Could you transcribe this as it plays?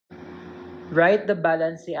Write the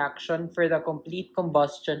balance reaction for the complete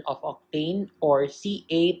combustion of octane or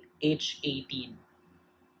C8H18.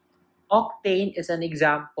 Octane is an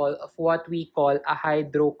example of what we call a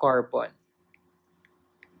hydrocarbon.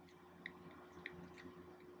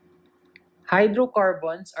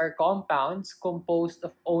 Hydrocarbons are compounds composed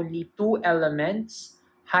of only two elements,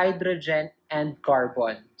 hydrogen and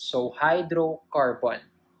carbon. So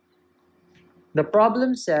hydrocarbon. The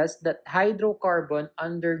problem says that hydrocarbon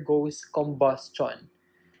undergoes combustion.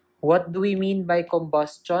 What do we mean by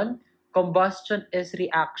combustion? Combustion is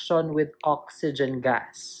reaction with oxygen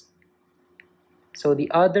gas. So the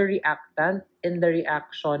other reactant in the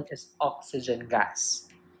reaction is oxygen gas.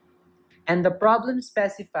 And the problem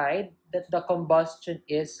specified that the combustion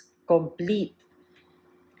is complete.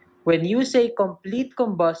 When you say complete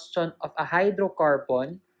combustion of a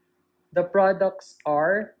hydrocarbon, the products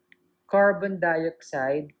are carbon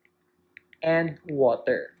dioxide and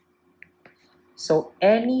water. So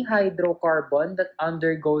any hydrocarbon that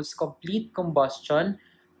undergoes complete combustion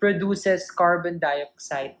produces carbon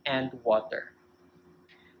dioxide and water.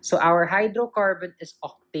 So our hydrocarbon is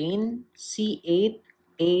octane,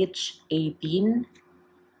 C8H18,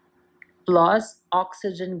 plus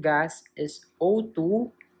oxygen gas is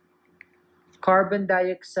O2, carbon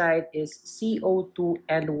dioxide is CO2,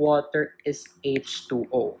 and water is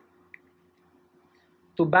H2O.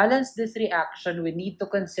 To balance this reaction, we need to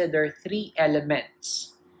consider three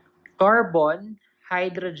elements: carbon,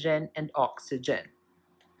 hydrogen, and oxygen.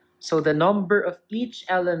 So the number of each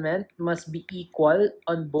element must be equal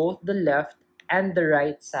on both the left and the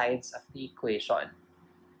right sides of the equation.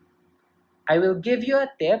 I will give you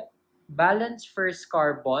a tip: balance first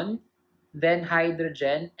carbon, then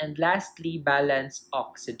hydrogen, and lastly balance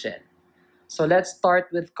oxygen. So let's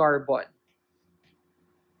start with carbon.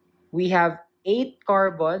 We have 8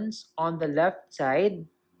 carbons on the left side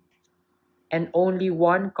and only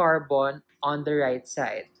 1 carbon on the right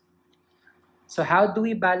side. So how do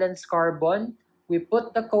we balance carbon? We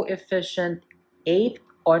put the coefficient 8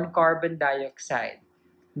 on carbon dioxide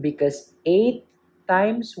because 8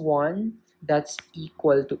 times 1, that's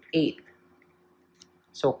equal to 8.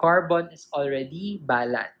 So carbon is already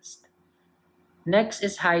balanced. Next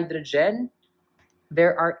is hydrogen.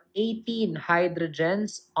 There are 18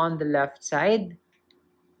 hydrogens on the left side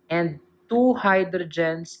and 2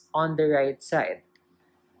 hydrogens on the right side.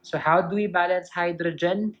 So how do we balance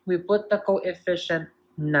hydrogen? We put the coefficient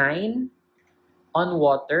 9 on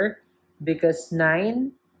water because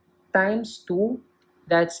 9 times 2,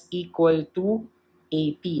 that's equal to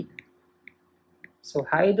 18. So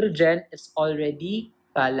hydrogen is already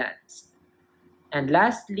balanced. And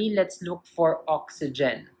lastly, let's look for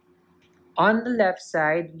oxygen. On the left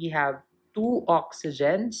side, we have 2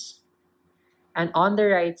 oxygens. And on the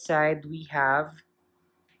right side, we have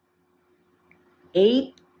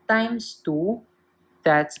 8 times 2,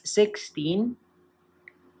 that's 16,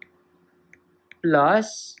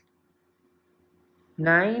 plus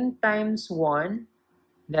 9 times 1,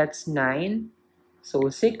 that's 9. So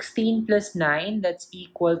 16 plus 9, that's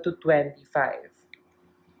equal to 25.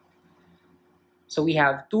 So we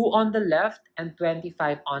have 2 on the left and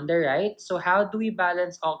 25 on the right. So how do we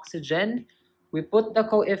balance oxygen? We put the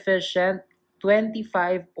coefficient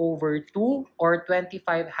 25 over 2 or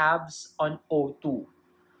 25 halves on O2.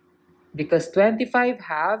 Because 25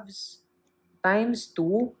 halves times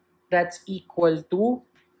 2, that's equal to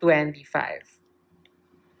 25.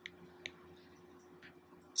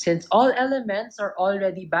 Since all elements are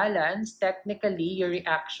already balanced, technically your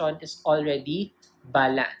reaction is already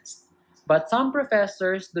balanced. But some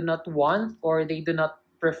professors do not want or they do not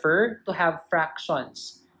prefer to have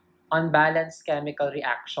fractions on balanced chemical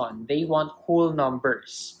reaction. They want whole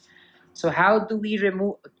numbers. So how do we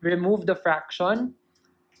remove the fraction?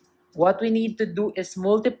 What we need to do is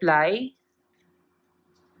multiply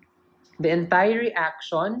the entire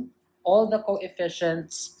reaction, all the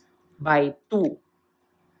coefficients, by 2.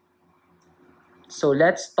 So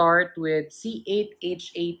let's start with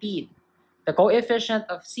C8H18. The coefficient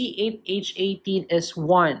of C8H18 is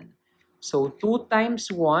 1. So 2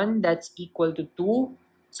 times 1, that's equal to 2.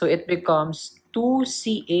 So it becomes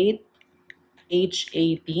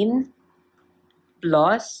 2C8H18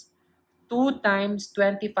 plus 2 times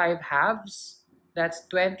 25 halves, that's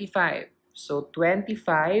 25. So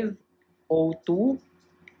 25 O2.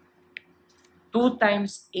 2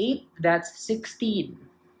 times 8, that's 16.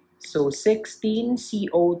 So 16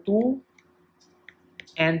 CO2.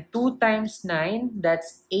 And 2 times 9,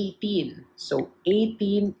 that's 18. So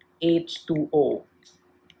 18 H2O.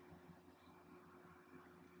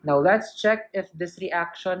 Now let's check if this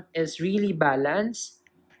reaction is really balanced.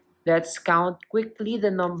 Let's count quickly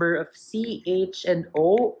the number of CH and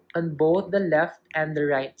O on both the left and the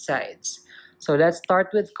right sides. So let's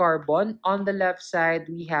start with carbon. On the left side,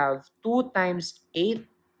 we have 2 times 8,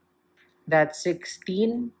 that's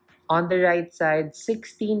 16. On the right side,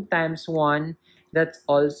 16 times 1, that's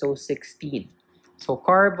also 16. So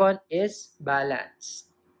carbon is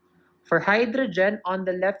balanced. For hydrogen, on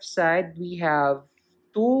the left side, we have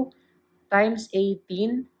 2 times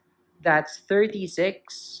 18, that's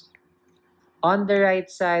 36. On the right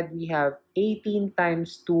side, we have 18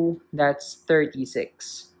 times 2, that's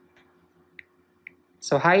 36.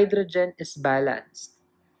 So hydrogen is balanced.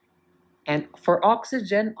 And for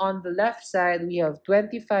oxygen, on the left side, we have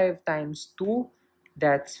 25 times 2,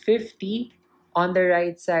 that's 50. On the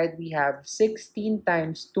right side, we have 16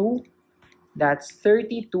 times 2, that's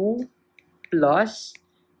 32, plus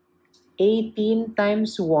 18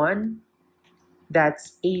 times 1,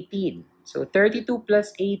 that's 18. So 32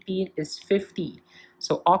 plus 18 is 50.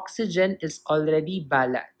 So oxygen is already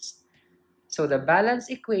balanced. So the balance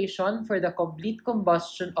equation for the complete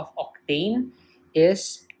combustion of octane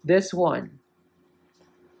is this one.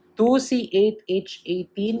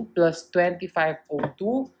 2C8H18 plus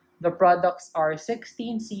 25O2. The products are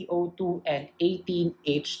 16CO2 and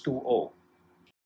 18H2O.